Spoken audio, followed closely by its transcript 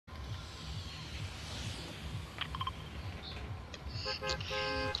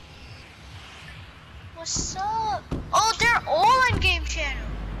What's up? Oh, they're all in game channel.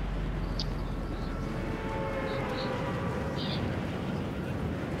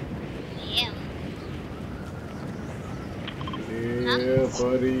 Yeah. Yeah,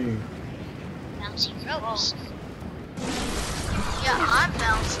 buddy. Bouncy ropes. Yeah, I'm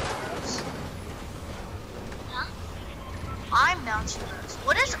bouncing those. Huh? I'm bouncing those.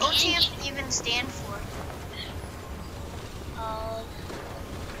 What does OTF even stand for? Oh.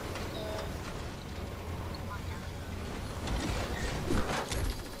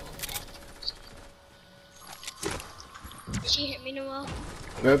 Did you hit me, Noel?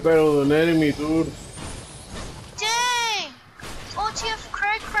 I thought it was an enemy, dude. Dang! OTF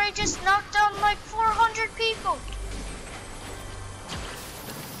Cray just knocked down like 400 people.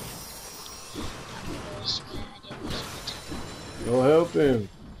 Go help him.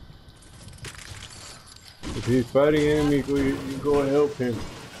 If he's fighting enemy, you go and help him.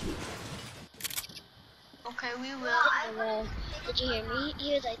 Okay, we will. Did you hear me?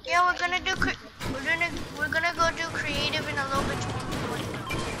 He was like, Yeah, we're gonna go do creative in a little bit.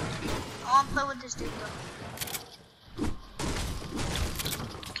 I wanna play with this dude though.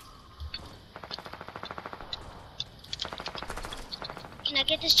 Can I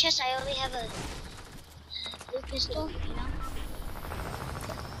get this chest? I only have a blue pistol, you know?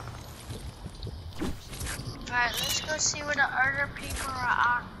 Alright, let's go see where the other people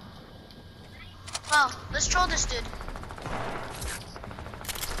are at. Well, let's troll this dude.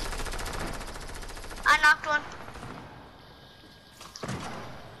 I knocked one.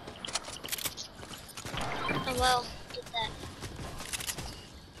 Oh well, get that.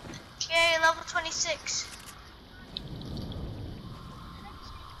 Yay, level 26.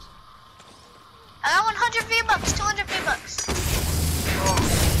 I got 100 V-Bucks, 200 V-Bucks.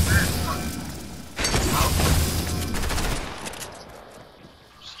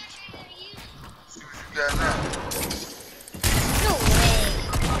 No way.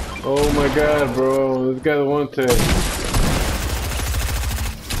 Oh my god, bro. This guy's one tap.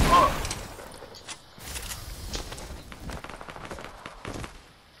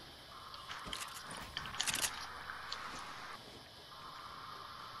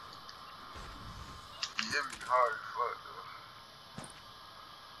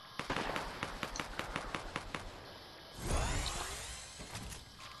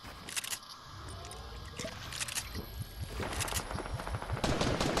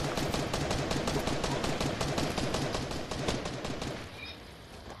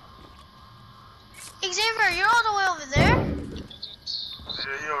 Xavier, you're all the way over there?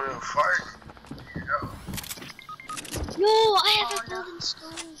 Yeah, you over there fighting. Yeah. No, I have a golden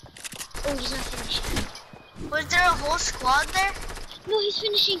stone. Oh, he's not finishing. Was there a whole squad there? No, he's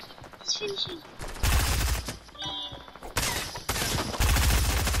finishing. He's finishing.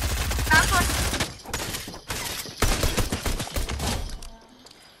 Knocked one.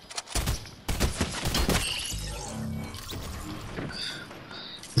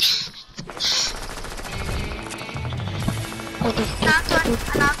 Knocked one.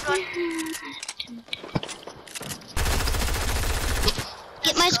 I knocked one.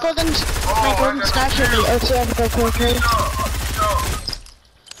 Get my golden star for me. OTF, go quickly.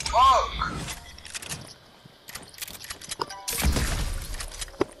 Fuck!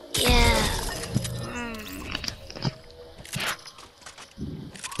 Yeah.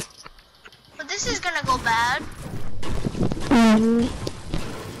 But this is gonna go bad.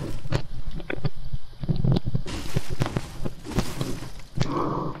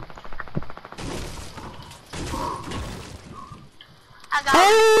 I got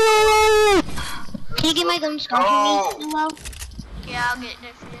it. Can you get my golden star for me? Hello? Yeah, I'll get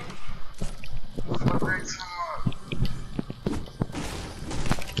it for you.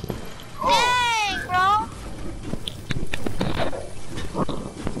 Dang, bro.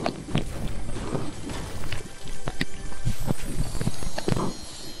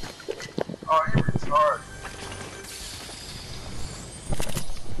 Oh, you retarded.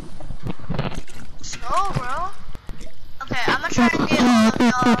 Slow, bro. Okay, I'm gonna try to get all of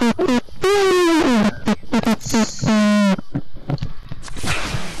y'all.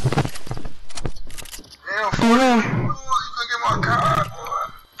 Damn, 40. You gonna get my car, boy.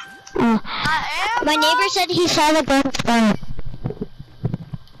 I am. My neighbor said he saw the golden star.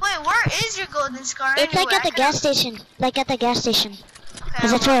 Wait, where is your golden scar? It's anyway? like at the gas station. Like at the gas station. Okay,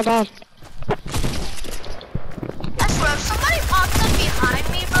 Cause that's where I died. I swear, if somebody pops up behind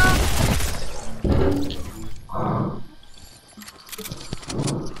me, bro.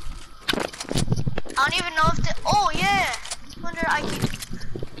 I don't even know if the. Oh yeah. Wonder I keep.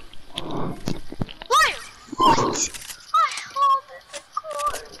 What? What? I hold it.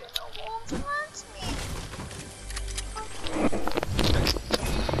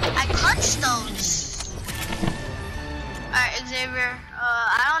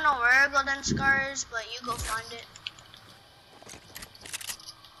 I don't know where golden scar is, but you go find it.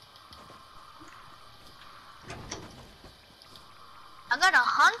 I got a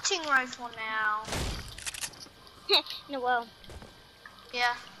hunting rifle now. No, well,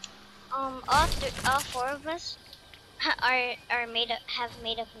 Yeah. all four of us are have made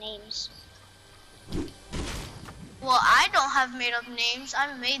up names. Well, I don't have made up names.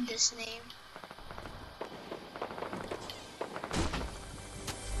 I made this name.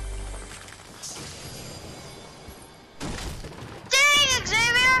 Dang,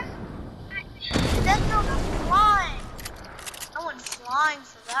 Xavier! That thing was flying. I went flying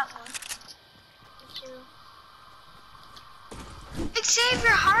for that one. Xavier,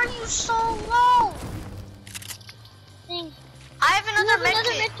 how are you so low? Dang. I have another You have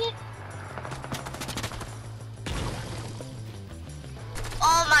another medkit. medkit?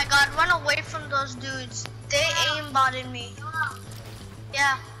 Oh my god, run away from those dudes. They aimbotted me.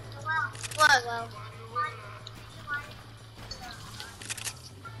 Yeah. What? Well,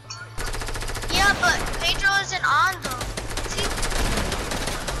 Yeah, but Pedro isn't on though. Is he?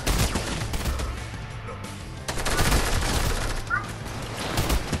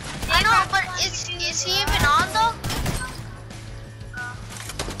 I know, but is he even on though?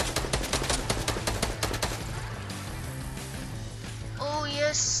 Oh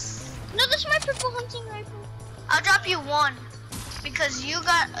yes. no, that's my purple hunting rifle. I'll drop you one because you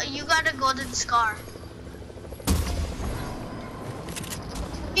got a golden scar.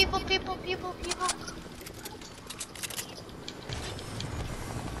 People.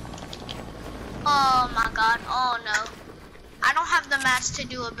 Oh my god. Oh no. I don't have the mats to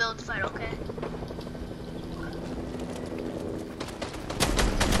do a build fight, okay?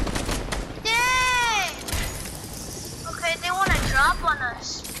 Dang! Okay, they want to drop on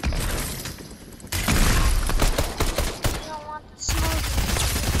us. They don't want the smoke.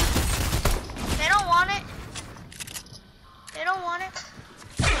 They don't want it. They don't want it.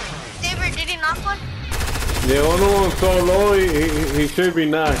 David, did he knock one? The other one's so low, he should be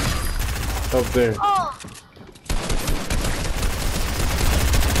knocked up there. Oh.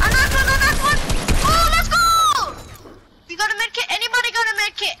 I knocked one. Oh, let's go! You got a medkit? Anybody got a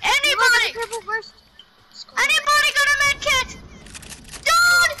medkit? Anybody? Purple burst. Anybody got a medkit?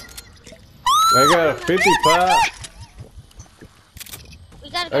 Dude! I got a 55. We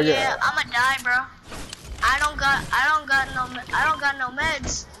gotta go. Yeah, I'ma die, bro. I don't got no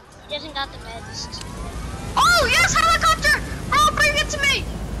meds. He doesn't got the meds. Oh yes, helicopter! Bro, bring it to me!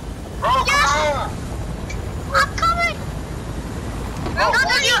 Bro, Yes! come on! I'm coming! Oh, No,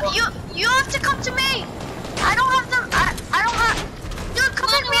 you have to come to me! I don't have the I don't have dude, come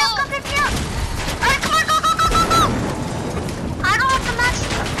pick me up, come pick me up! Alright, come on, go! I don't have the match.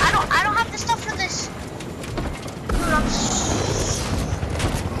 I don't have the stuff for this. Dude, I'm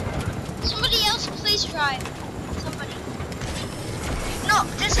Somebody else, please drive. Somebody. no,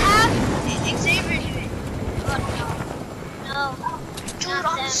 just have Xavier do it. No. Dude, Not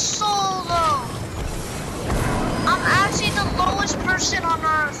I'm them. so low. I'm actually the lowest person on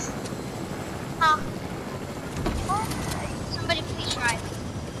earth. Huh? Somebody please drive.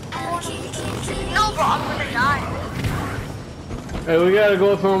 No, bro, I'm gonna die. Hey, we gotta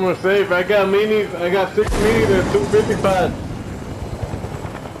go somewhere safe. I got minis. I got 6 minis and 255.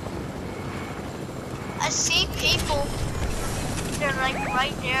 I see people. They're like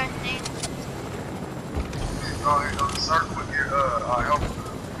right there, I think. Go ahead, go to the circle with your help.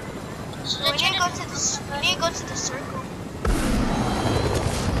 We need to go to the circle.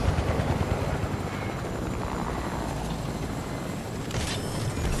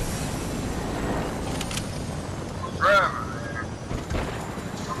 I'm driving, man.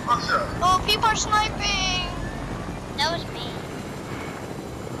 What's up? Oh, people are sniping. That was me.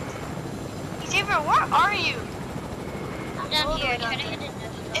 Xavier, where are you? I'm down here. Try to hit it.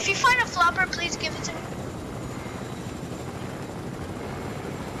 If you find a flopper, please give it to me.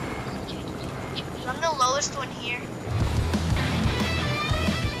 I'm the lowest one here.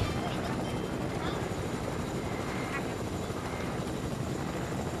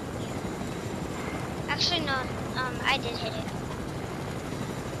 Actually, no. I did hit it.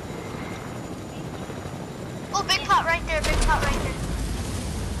 Oh, big pot right there, big pot right there.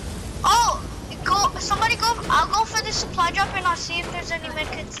 Oh, somebody go, I'll go for the supply drop and I'll see if there's any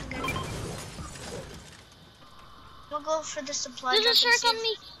medkits in there. We'll go for the supply drop. There's a shark on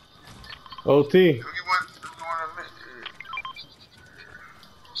me. OT. Look at one of them.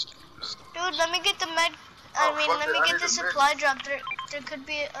 Dude, let me get the let me get the supply drop. There could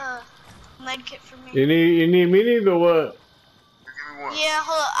be a med kit for me. You need minis or what? Give me one. Yeah,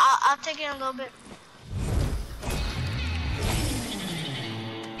 hold on. I'll take it in a little bit.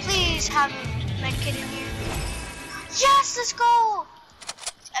 always have a medkit in here. Yes, let's go!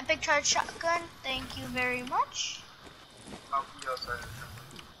 Epic charge shotgun, thank you very much. I'll be outside.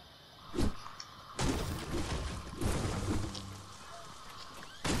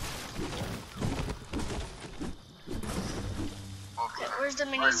 Okay, where's the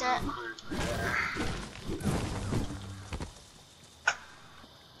minis at?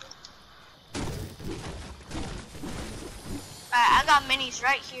 Alright, I got minis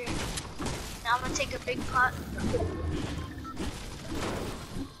right here. Now I'm gonna take a big pot.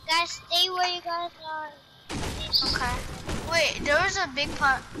 Guys, stay where you guys are. Okay. Wait, there was a big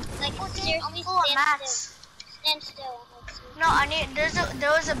pot. Like, seriously, I'm full of mats. Stand still. No, I need.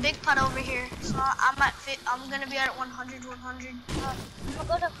 There was a big pot over here, so I'm at I'm gonna be at 100. I'm gonna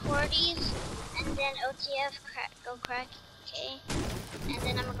go to 40s and then OTF go crack. Okay, and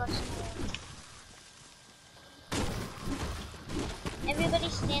then I'm gonna go somewhere. Everybody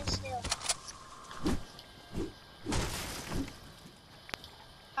stand still.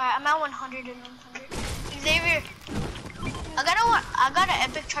 Alright, I'm at 100 and 100. Xavier, I got an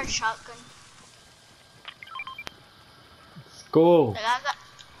epic charge shotgun. Cool. Like,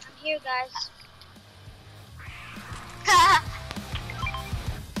 I'm here, guys.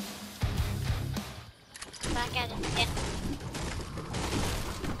 Back at it again.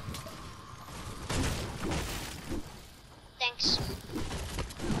 Thanks.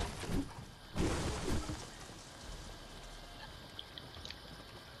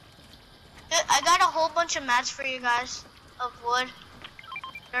 I got a whole bunch of mats for you guys of wood.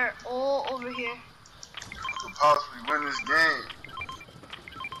 They're all over here. To possibly win this game.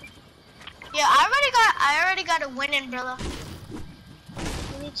 Yeah, I already got a win umbrella.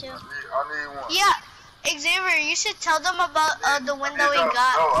 Me too. I need one. Yeah, Xavier, you should tell them about the win that we got.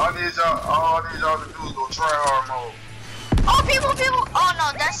 No, all I need y'all to do is go try hard mode. Oh, people! Oh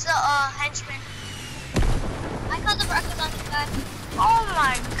no, that's the henchman. I called the rocket launcher guy. Oh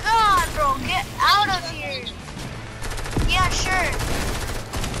my god, bro, get out of here. Yeah, sure.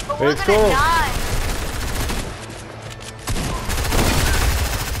 But we're Let's gonna go. die.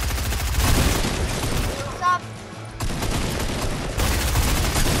 Stop.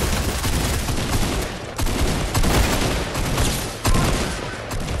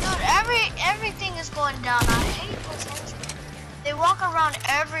 Dude, everything is going down. I hate those henchmen. They walk around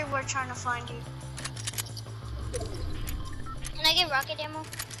everywhere trying to find you. Can I get rocket ammo?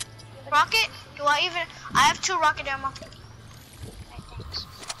 Rocket? Do I have 2 rocket ammo. Alright, thanks.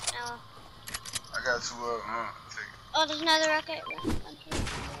 No. I got two take Oh, there's another rocket.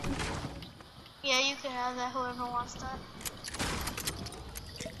 Yeah, you can have that, whoever wants that.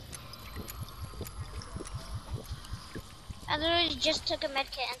 I literally just took a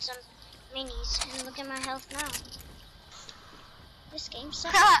medkit and some minis, and look at my health now. This game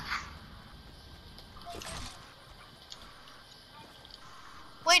sucks.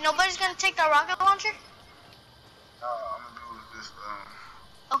 Wait, nobody's gonna take the rocket launcher? I'm gonna do this.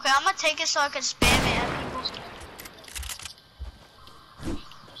 Okay, I'm gonna take it so I can spam it at people.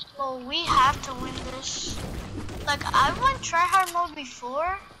 Well, we have to win this. Like, I went tryhard mode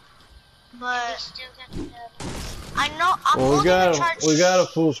before, but Still got the I know I'm Well, holding the charge. we got a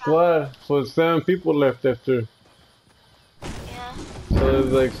full squad. So 7 people left after. Yeah. So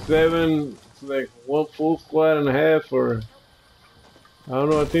there's like 7, it's like 1 full squad and a half, or I don't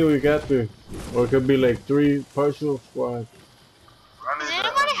know. I think we got this, or it could be like 3 partial squads. Does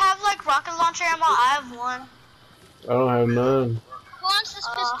anybody have like rocket launcher ammo? I have 1. I don't have none. Who wants this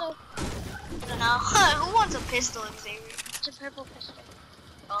pistol? I don't know. Who wants a pistol, Xavier? It's a purple pistol.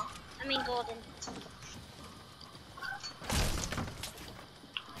 Oh. I mean golden.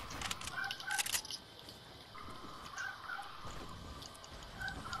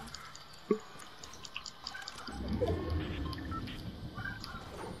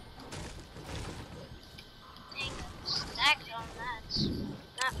 Stacked on mats.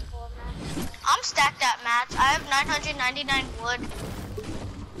 Not 4 mats. I'm stacked at mats. I have 999 wood.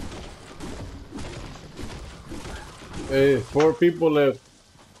 Hey, 4 people left.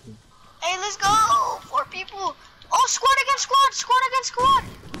 Hey, let's go! 4 people. Oh, squad against squad! Squad against squad!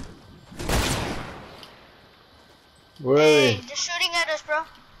 Where are Hey, they? they're shooting at us, bro. I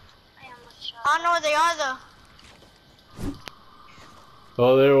almost shot. I don't know where they are, though.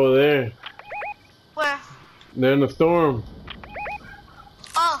 Oh, they're over there. Where? They're in the storm.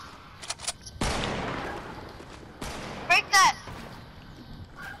 Oh. Break that.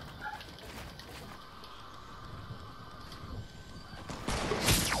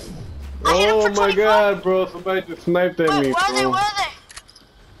 I hit him Oh for my 24. god, bro. Somebody just sniped at me. Where are they? bro. Where are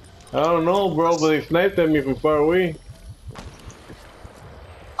they? I don't know, bro, but they sniped at me from far away.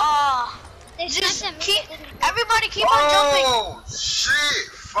 They just sniped at me. keep, everybody keep on jumping. Oh,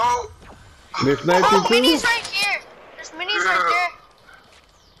 shit, folk. They sniped Oh, you too? minis right here. There's minis right there.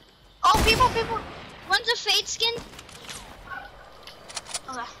 Oh, people. One's a fade skin.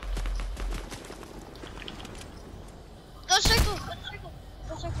 Okay. Go circle.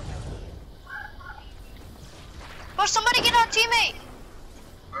 Bro, somebody get our teammate.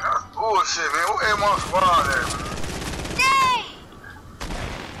 That's bullshit, man. Who aim on squad there, man? Yay!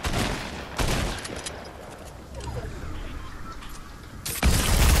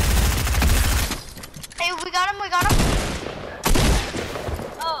 Hey, we got him.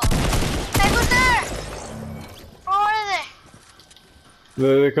 Oh. Hey, who's there? Where are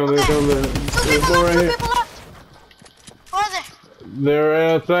they? They come. Two There's people one left, right here. Where are they? They're right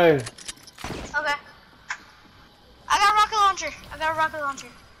outside. Okay. I got a rocket launcher.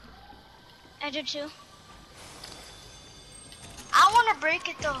 I do too. I want to break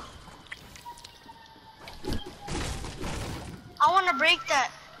it though. I want to break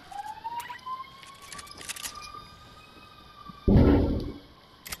that.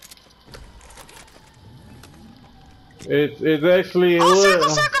 It's actually Circle.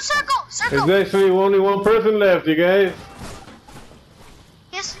 It's actually only one person left, you guys.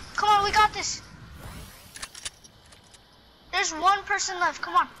 Yes, come on, we got this. There's one person left.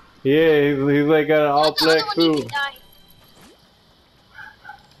 Come on. Yeah, he's like got an all The other black one needs suit. to die.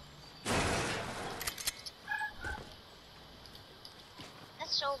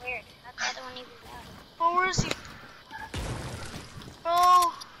 That's so weird. How the other one even died? Oh, where is he?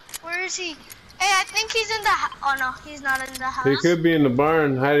 Oh, where is he? Hey, I think he's in the oh no, he's not in the house. He could be in the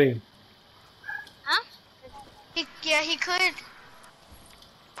barn hiding. Huh? Yeah, he could.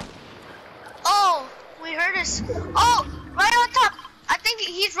 Oh, we heard us. Oh, right on top. I think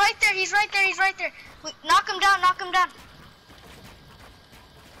he's right there. He's right there. Knock him down.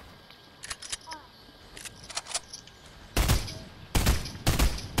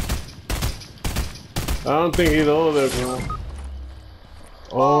 I don't think he's over there, bro.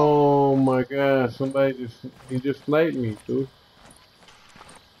 Oh my god, he just sniped me, dude.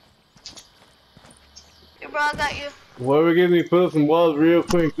 Hey, bro, I got you. Whoever gives me put up some walls real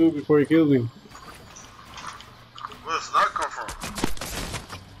quick, dude, before he kills me. Where's that come from?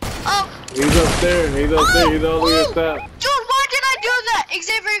 Oh, He's up there, he's all the way up top. Dude, why did I do that?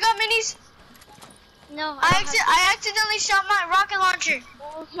 Xavier, you got minis? No. I accidentally shot my rocket launcher,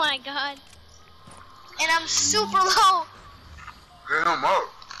 Oh my god. and I'm super low. Get him up.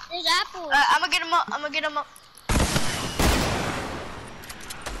 There's apples. I'm gonna get him up.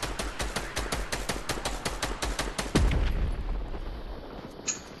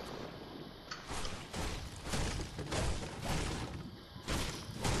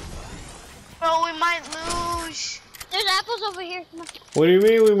 Bro, we might lose. There's apples over here. Come on. What do you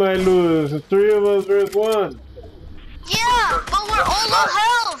mean we might lose? There's 3 of us versus 1. Yeah, but we're all low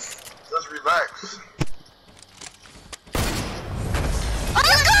health. Just relax. Oh,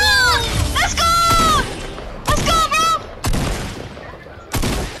 let's go,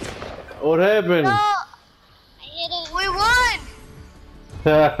 bro. What happened? No, I hit it. we won.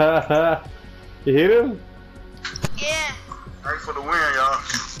 You hit him? Yeah. Thanks for the win, y'all.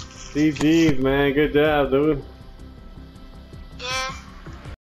 GG's, man. Good job, dude.